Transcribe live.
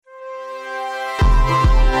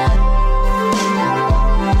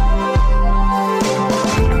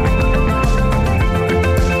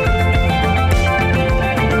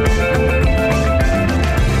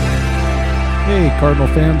Cardinal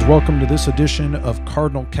fans, welcome to this edition of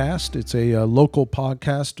Cardinal Cast. It's a local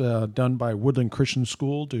podcast done by Woodland Christian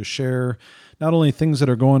School to share not only things that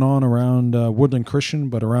are going on around Woodland Christian,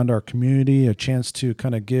 but around our community, a chance to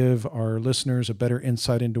kind of give our listeners a better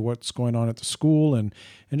insight into what's going on at the school and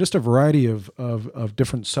just a variety of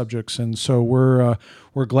different subjects. And so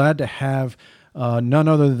we're glad to have none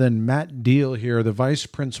other than Matt Deal here, the vice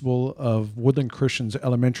principal of Woodland Christian's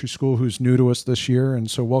Elementary School, who's new to us this year.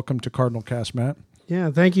 And so welcome to Cardinal Cast, Matt. Yeah,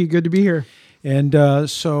 thank you. Good to be here. And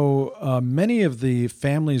so many of the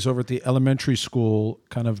families over at the elementary school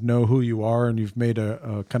kind of know who you are, and you've made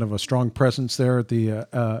a kind of a strong presence there at the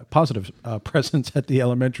positive presence at the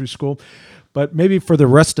elementary school. But maybe for the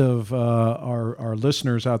rest of our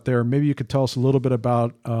listeners out there, maybe you could tell us a little bit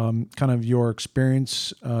about kind of your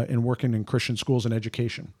experience in working in Christian schools and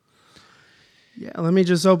education. Yeah, let me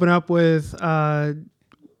just open up with,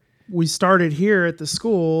 we started here at the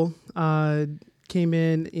school, came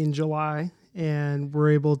in July, and we're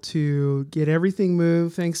able to get everything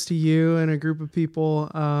moved thanks to you and a group of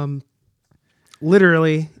people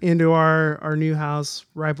literally into our new house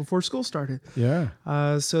right before school started. Yeah.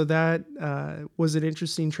 So that was an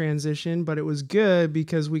interesting transition, but it was good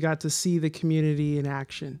because we got to see the community in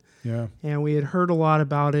action. Yeah. And we had heard a lot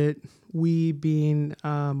about it. We being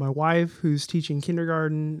my wife, who's teaching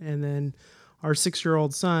kindergarten, and then our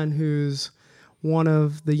 6-year-old son, who's one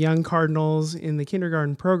of the young Cardinals in the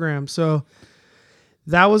kindergarten program. So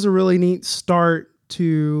that was a really neat start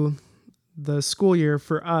to the school year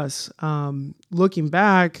for us. Looking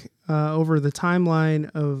back over the timeline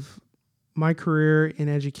of my career in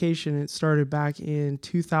education, it started back in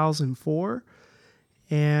 2004,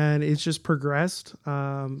 and it's just progressed.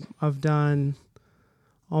 I've done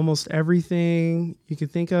almost everything you could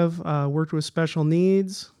think of. Worked with special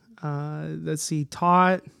needs.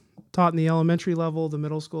 Taught in the elementary level, the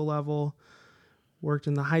middle school level, worked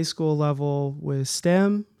in the high school level with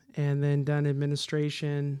STEM, and then done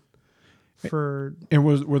administration for. And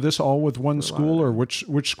were this all with one school, or which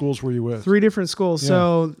schools were you with? 3 different schools. Yeah.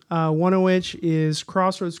 So one of which is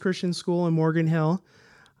Crossroads Christian School in Morgan Hill.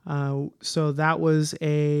 So that was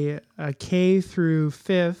a K through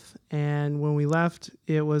 5th, and when we left,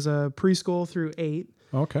 it was a preschool through 8.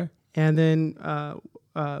 Okay. And then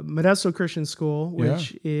Modesto Christian School,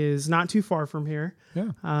 which is not too far from here.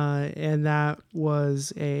 Yeah. And that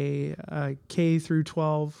was a K through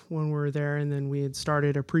 12 when we were there. And then we had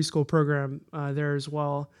started a preschool program there as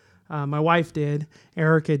well. My wife did,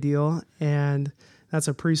 Erica Deal, and that's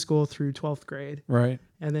a preschool through 12th grade. Right.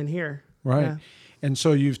 And then here. Right. Yeah. And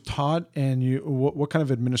so you've taught, and what kind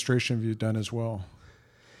of administration have you done as well?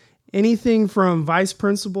 Anything from vice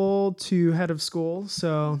principal to head of school.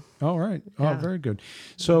 So. All right. Yeah. Oh, very good.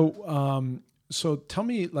 So, so tell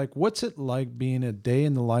me, like, what's it like being a day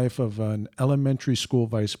in the life of an elementary school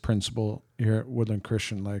vice principal here at Woodland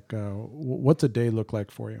Christian? Like, what's a day look like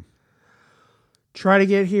for you? Try to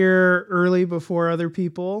get here early before other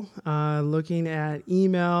people, looking at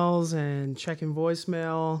emails and checking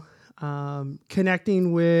voicemail,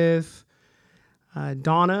 connecting with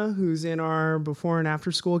Donna, who's in our before and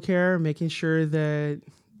after school care, making sure that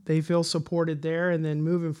they feel supported there, and then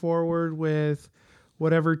moving forward with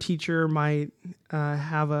whatever teacher might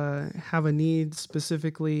have a need,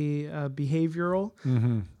 specifically behavioral.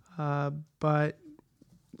 Mm-hmm. But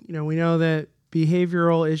we know that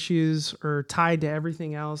behavioral issues are tied to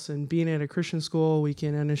everything else, and being at a Christian school, we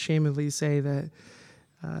can unashamedly say that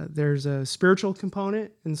there's a spiritual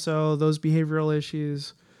component, and so those behavioral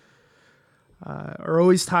issues are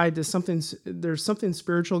always tied to something. There's something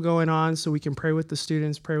spiritual going on, so we can pray with the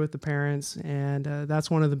students, pray with the parents, and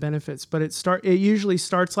that's one of the benefits. But it usually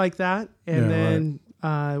starts like that, and then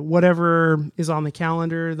whatever is on the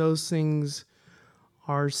calendar, those things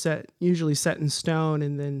are usually set in stone,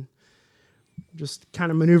 and then just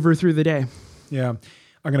kind of maneuver through the day. Yeah.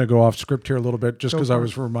 I'm going to go off script here a little bit just because I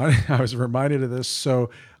was reminded of this.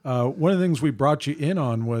 So one of the things we brought you in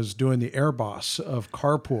on was doing the Air Boss of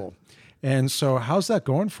Carpool. And so how's that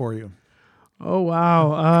going for you? Oh,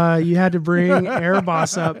 wow. You had to bring Air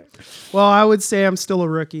Boss up. Well, I would say I'm still a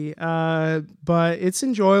rookie, but it's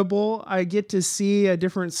enjoyable. I get to see a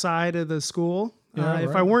different side of the school.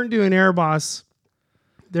 If I weren't doing Air Boss,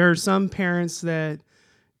 there are some parents that,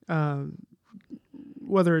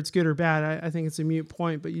 whether it's good or bad, I think it's a moot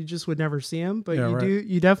point, but you just would never see them. But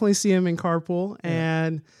you definitely see them in Carpool. Yeah.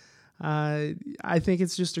 And I think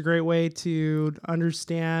it's just a great way to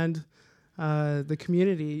understand the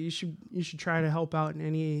community. You should try to help out in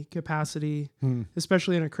any capacity,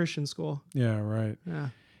 especially in a Christian school. Yeah, right.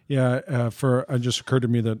 Yeah, it just occurred to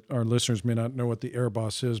me that our listeners may not know what the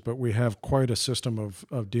AirBoss is, but we have quite a system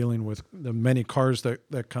of dealing with the many cars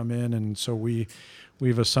that come in, and so we've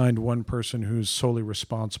assigned one person who's solely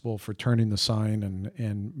responsible for turning the sign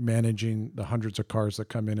and managing the hundreds of cars that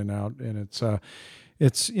come in and out, and it's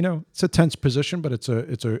it's a tense position, but it's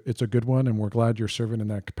a good one, and we're glad you're serving in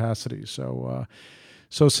that capacity. So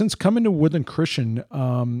since coming to Woodland Christian,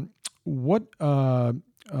 what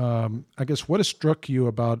I guess what has struck you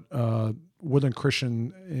about Woodland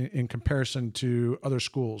Christian in comparison to other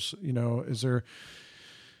schools? Have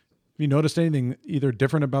you noticed anything either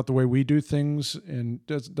different about the way we do things? And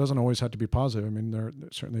doesn't always have to be positive. I mean, there are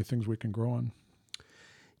certainly things we can grow on.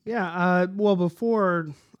 Yeah. Well, before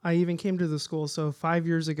I even came to the school, so 5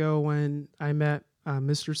 years ago when I met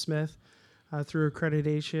Mr. Smith through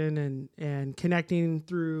accreditation and connecting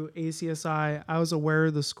through ACSI, I was aware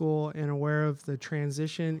of the school and aware of the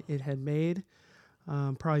transition it had made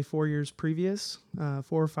probably 4 years previous, 4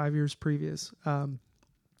 or 5 years previous.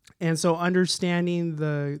 And so understanding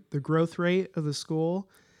the growth rate of the school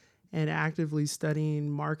and actively studying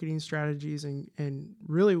marketing strategies and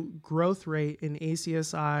really growth rate in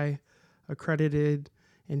ACSI accredited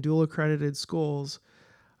and dual accredited schools,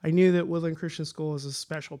 I knew that Woodland Christian School is a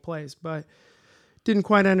special place, but didn't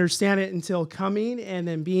quite understand it until coming and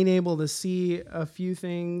then being able to see a few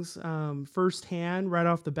things firsthand right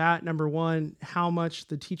off the bat. Number one, how much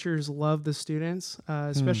the teachers love the students,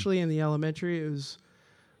 especially in the elementary. It was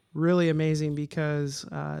really amazing because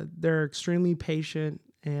they're extremely patient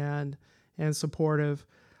and supportive.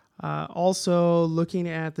 Also, looking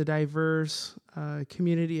at the diverse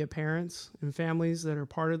community of parents and families that are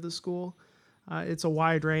part of the school, it's a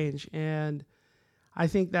wide range, and I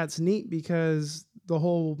think that's neat because the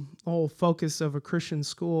whole focus of a Christian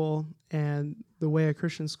school and the way a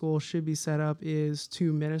Christian school should be set up is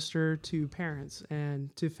to minister to parents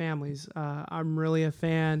and to families. I'm really a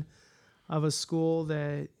fan of a school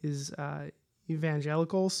that is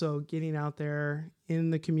evangelical, so getting out there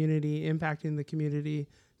in the community, impacting the community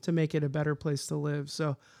to make it a better place to live.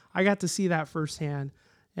 So I got to see that firsthand,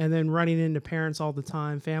 and then running into parents all the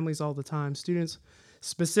time, families all the time, students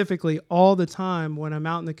specifically all the time when I'm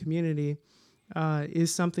out in the community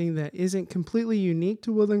is something that isn't completely unique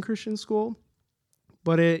to Woodland Christian School,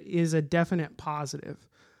 but it is a definite positive.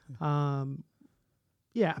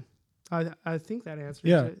 Yeah. I think that answers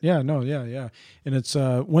it. Yeah, and it's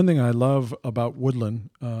one thing I love about Woodland,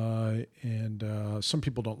 and some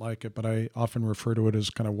people don't like it, but I often refer to it as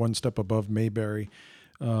kind of one step above Mayberry.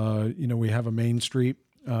 We have a Main Street,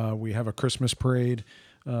 we have a Christmas parade,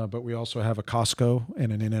 but we also have a Costco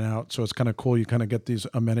and an In-N-Out, so it's kind of cool. You kind of get these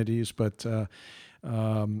amenities, but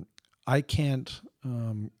I can't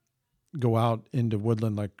go out into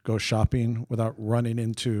Woodland, like go shopping, without running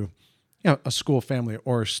into a school family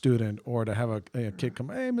or a student, or to have a kid come,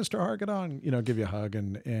 hey, Mr. Hargadon, give you a hug,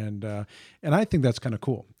 and I think that's kind of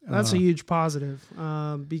cool. That's a huge positive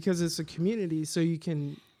because it's a community, so you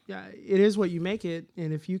can. Yeah, it is what you make it,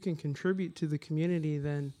 and if you can contribute to the community,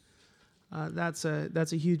 then that's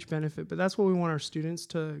a huge benefit. But that's what we want our students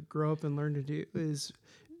to grow up and learn to do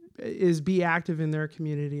is be active in their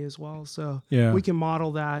community as well. So we can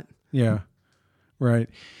model that. Yeah. Right.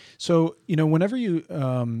 So, whenever you,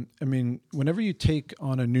 whenever you take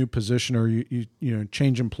on a new position, or you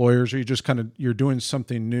change employers, or you're doing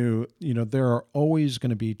something new, there are always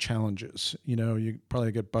going to be challenges. You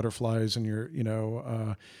probably get butterflies, and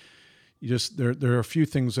there are a few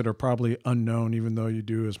things that are probably unknown, even though you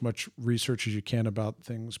do as much research as you can about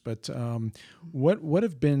things. But what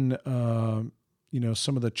have been,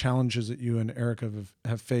 some of the challenges that you and Erica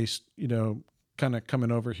have faced, kind of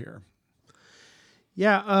coming over here?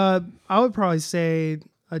 Yeah, I would probably say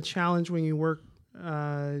a challenge when you work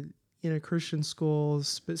in a Christian school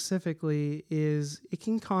specifically is it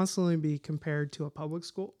can constantly be compared to a public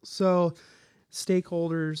school. So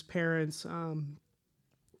stakeholders, parents,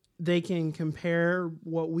 they can compare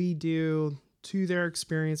what we do to their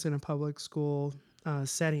experience in a public school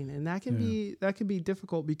setting, and that can be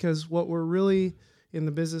difficult because what we're really in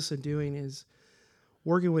the business of doing is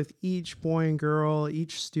working with each boy and girl,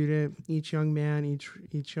 each student, each young man,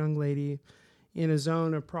 each young lady in a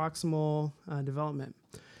zone of proximal development.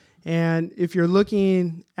 And if you're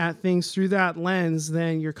looking at things through that lens,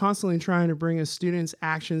 then you're constantly trying to bring a student's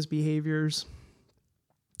actions, behaviors,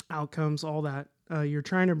 outcomes, all that. You're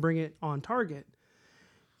trying to bring it on target.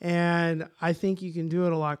 And I think you can do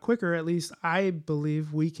it a lot quicker. At least I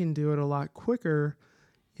believe we can do it a lot quicker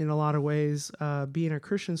in a lot of ways, being a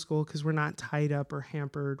Christian school, because we're not tied up or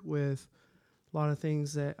hampered with a lot of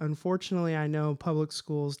things that unfortunately I know public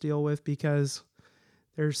schools deal with because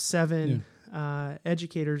there's 7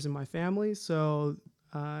 educators in my family, so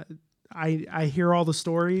I hear all the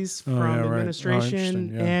stories from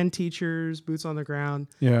administration and teachers, boots on the ground,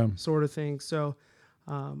 sort of thing. So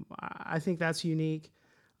I think that's unique.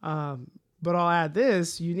 But I'll add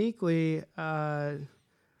this uniquely.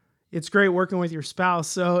 It's great working with your spouse.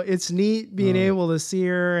 So it's neat being able to see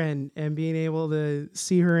her and being able to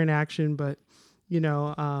see her in action. But,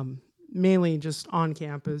 mainly just on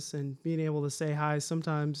campus and being able to say hi.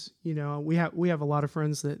 Sometimes, we have a lot of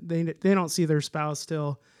friends that they don't see their spouse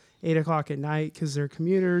till 8:00 at night because they're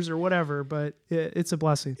commuters or whatever, but it's a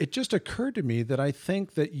blessing. It just occurred to me that I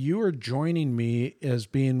think that you are joining me as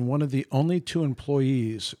being one of the only 2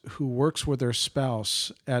 employees who works with their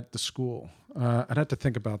spouse at the school. I'd have to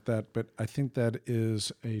think about that, but I think that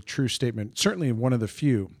is a true statement. Certainly one of the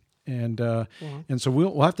few. And so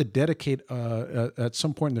we'll have to dedicate at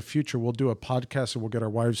some point in the future. We'll do a podcast and we'll get our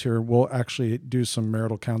wives here. We'll actually do some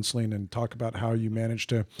marital counseling and talk about how you manage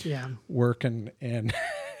to work and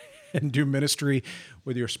and do ministry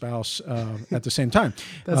with your spouse at the same time.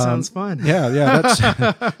 That sounds fun. Yeah,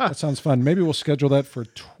 that sounds fun. Maybe we'll schedule that for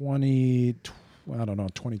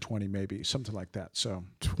 2020 maybe, something like that. So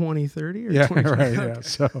 2030 or 2020. Right. Yeah.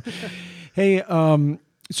 So, hey,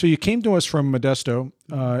 so you came to us from Modesto,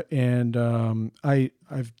 and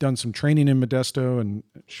I've done some training in Modesto, and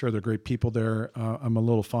sure, they're great people there. I'm a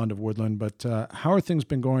little fond of Woodland, but how are things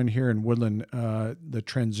been going here in Woodland? The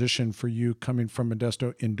transition for you coming from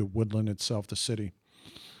Modesto into Woodland itself, the city.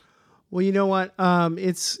 Well, you know what?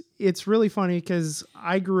 It's really funny because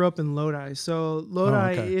I grew up in Lodi, so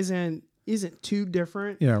Lodi isn't too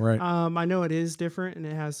different. Yeah, right. I know it is different, and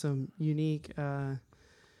it has some unique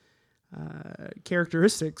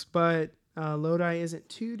characteristics, but Lodi isn't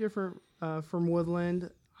too different from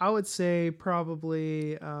Woodland. I would say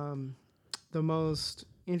probably the most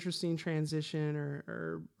interesting transition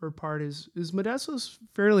or part is Modesto's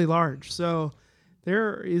fairly large. So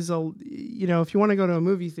there is if you want to go to a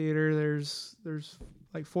movie theater, there's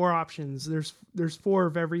like 4 options. There's 4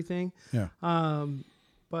 of everything. Yeah.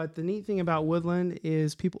 But the neat thing about Woodland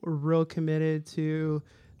is people are real committed to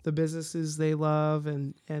the businesses they love,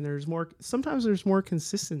 and sometimes there's more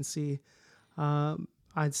consistency,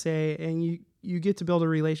 I'd say, and you get to build a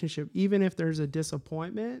relationship, even if there's a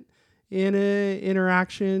disappointment in an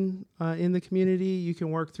interaction in the community, you can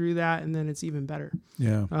work through that, and then it's even better.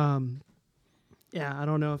 Yeah. I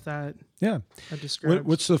don't know if that describes.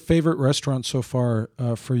 What's the favorite restaurant so far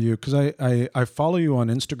for you? Because I follow you on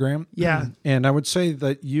Instagram. Yeah. And I would say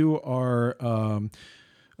that you are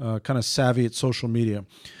kind of savvy at social media.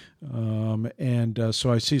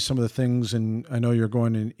 So I see some of the things, and I know you're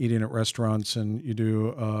going and eating at restaurants, and you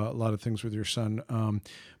do a lot of things with your son.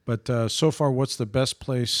 But so far, what's the best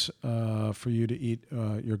place for you to eat,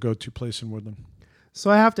 your go-to place in Woodland? So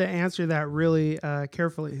I have to answer that really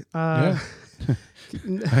carefully.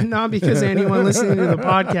 Not because anyone listening to the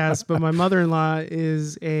podcast, but my mother-in-law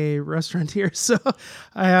is a restaurateur, so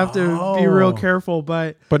I have to be real careful.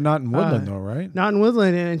 But not in Woodland, though, right? Not in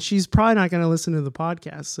Woodland, and she's probably not going to listen to the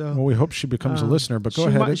podcast. So, well, we hope she becomes a listener. But go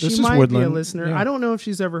ahead. This is Woodland. Be a listener. Yeah. I don't know if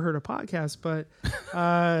she's ever heard a podcast, but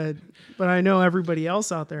I know everybody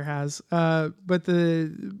else out there has. But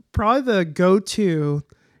probably the go-to.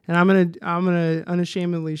 And I'm gonna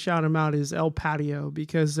unashamedly shout them out is El Patio,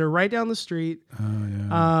 because they're right down the street.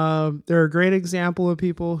 They're a great example of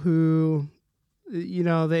people who,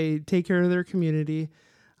 they take care of their community.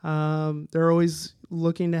 They're always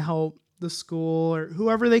looking to help the school or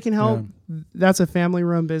whoever they can help. Yeah. That's a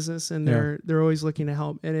family-run business, and they're always looking to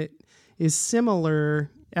help. And it is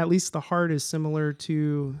similar, at least the heart is similar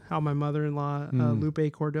to how my mother-in-law,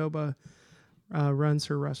 Lupe Cordoba, runs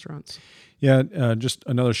her restaurants. Yeah, just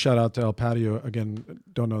another shout out to El Patio. Again,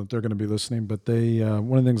 don't know if they're going to be listening, but they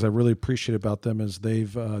one of the things I really appreciate about them is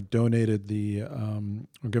they've donated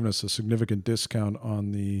or given us a significant discount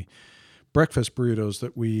on the breakfast burritos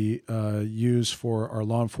that we use for our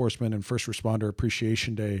law enforcement and first responder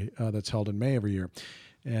appreciation day that's held in May every year.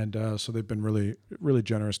 And so they've been really, really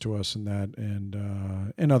generous to us in that,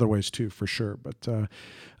 and in other ways too, for sure. But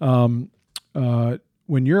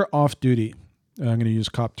when you're off duty, I'm going to use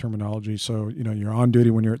cop terminology. So, you're on duty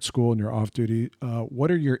when you're at school and you're off duty. What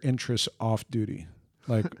are your interests off duty?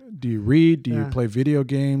 Like, do you read? Do you play video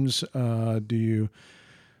games? Do you?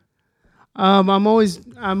 I'm always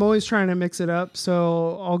trying to mix it up.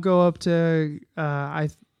 So I'll go up to, I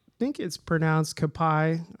think it's pronounced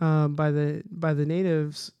Kapai, by the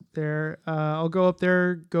natives there. I'll go up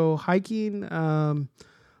there, go hiking,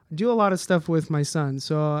 do a lot of stuff with my son.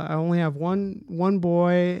 So I only have one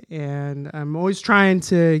boy, and I'm always trying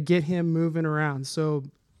to get him moving around. So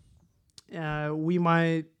we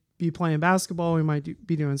might be playing basketball. We might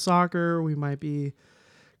be doing soccer. We might be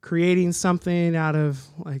creating something out of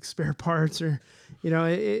like spare parts, or,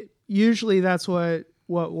 usually that's what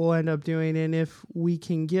we'll end up doing. And if we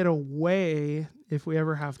can get away, if we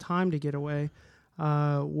ever have time to get away,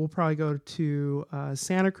 we'll probably go to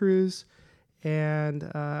Santa Cruz. And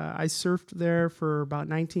I surfed there for about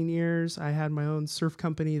 19 years. I had my own surf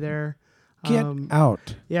company there. Get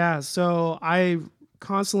out. Yeah. So I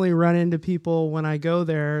constantly run into people when I go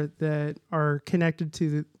there that are connected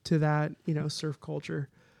to that, surf culture.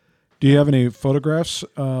 Do you have any photographs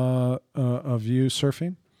of you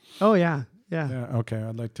surfing? Oh, yeah. Yeah. Okay.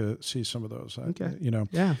 I'd like to see some of those. Okay.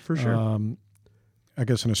 Yeah, for sure. I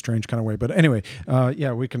guess in a strange kind of way, but anyway,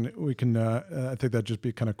 we can. I think that'd just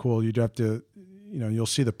be kind of cool. You'd have to, you'll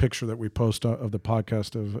see the picture that we post of the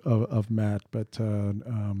podcast of Matt. But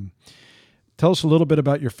tell us a little bit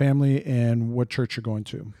about your family and what church you're going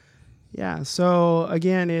to. Yeah. So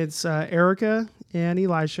again, it's Erica and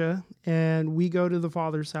Elisha, and we go to the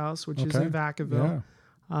Father's house, which is in Vacaville.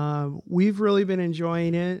 Yeah. We've really been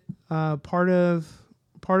enjoying it. Part of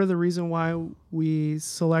the reason why we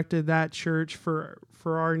selected that church for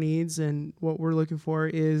our needs and what we're looking for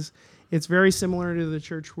is it's very similar to the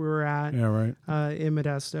church we were at in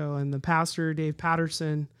Modesto. And the pastor, Dave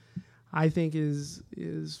Patterson, I think is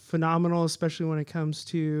phenomenal, especially when it comes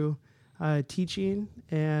to teaching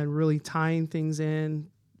and really tying things in,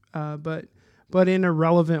 but in a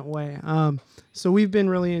relevant way. So we've been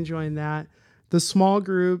really enjoying that. The small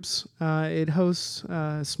groups, it hosts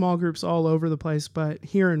small groups all over the place, but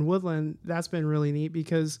here in Woodland, that's been really neat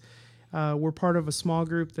because we're part of a small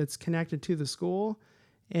group that's connected to the school,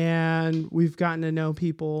 and we've gotten to know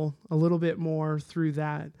people a little bit more through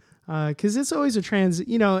that. Because it's always a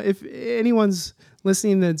if anyone's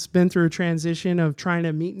listening that's been through a transition of trying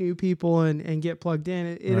to meet new people and get plugged in,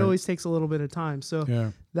 it always takes a little bit of time.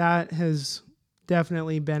 So that has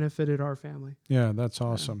definitely benefited our family. Yeah, that's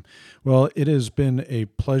awesome. Well, it has been a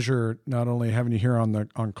pleasure not only having you here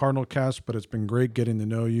on Cardinal Cast, but it's been great getting to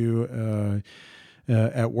know you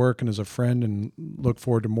at work and as a friend, and look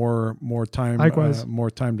forward to more time. Likewise.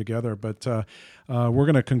 More time together. But we're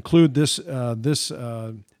going to conclude this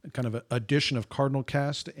kind of edition of Cardinal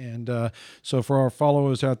Cast, and so for our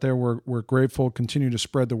followers out there, we're grateful. Continue to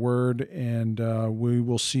spread the word, and we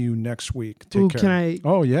will see you next week. Take care. Can I?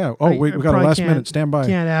 Oh yeah. Oh, we got a last minute. Stand by.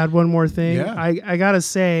 Can't add one more thing. Yeah. I gotta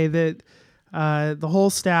say that the whole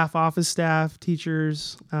staff, office staff,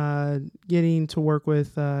 teachers, getting to work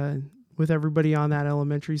with everybody on that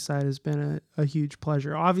elementary side has been a huge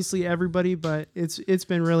pleasure. Obviously everybody, but it's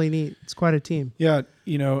been really neat. It's quite a team. Yeah,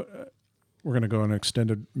 we're going to go an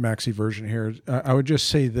extended maxi version here. I would just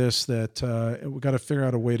say this, that we've got to figure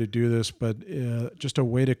out a way to do this, but just a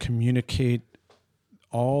way to communicate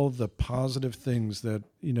all the positive things that,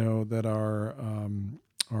 that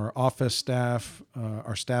our office staff,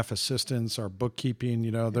 our staff assistants, our bookkeeping,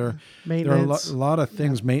 there are a lot of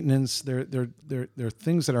things, maintenance. There are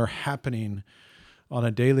things that are happening on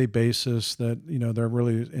a daily basis that, they're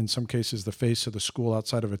really, in some cases, the face of the school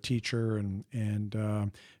outside of a teacher, and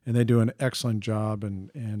they do an excellent job.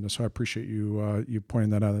 And so I appreciate you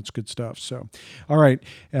pointing that out. That's good stuff. So, all right.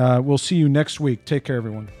 We'll see you next week. Take care,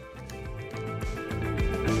 everyone.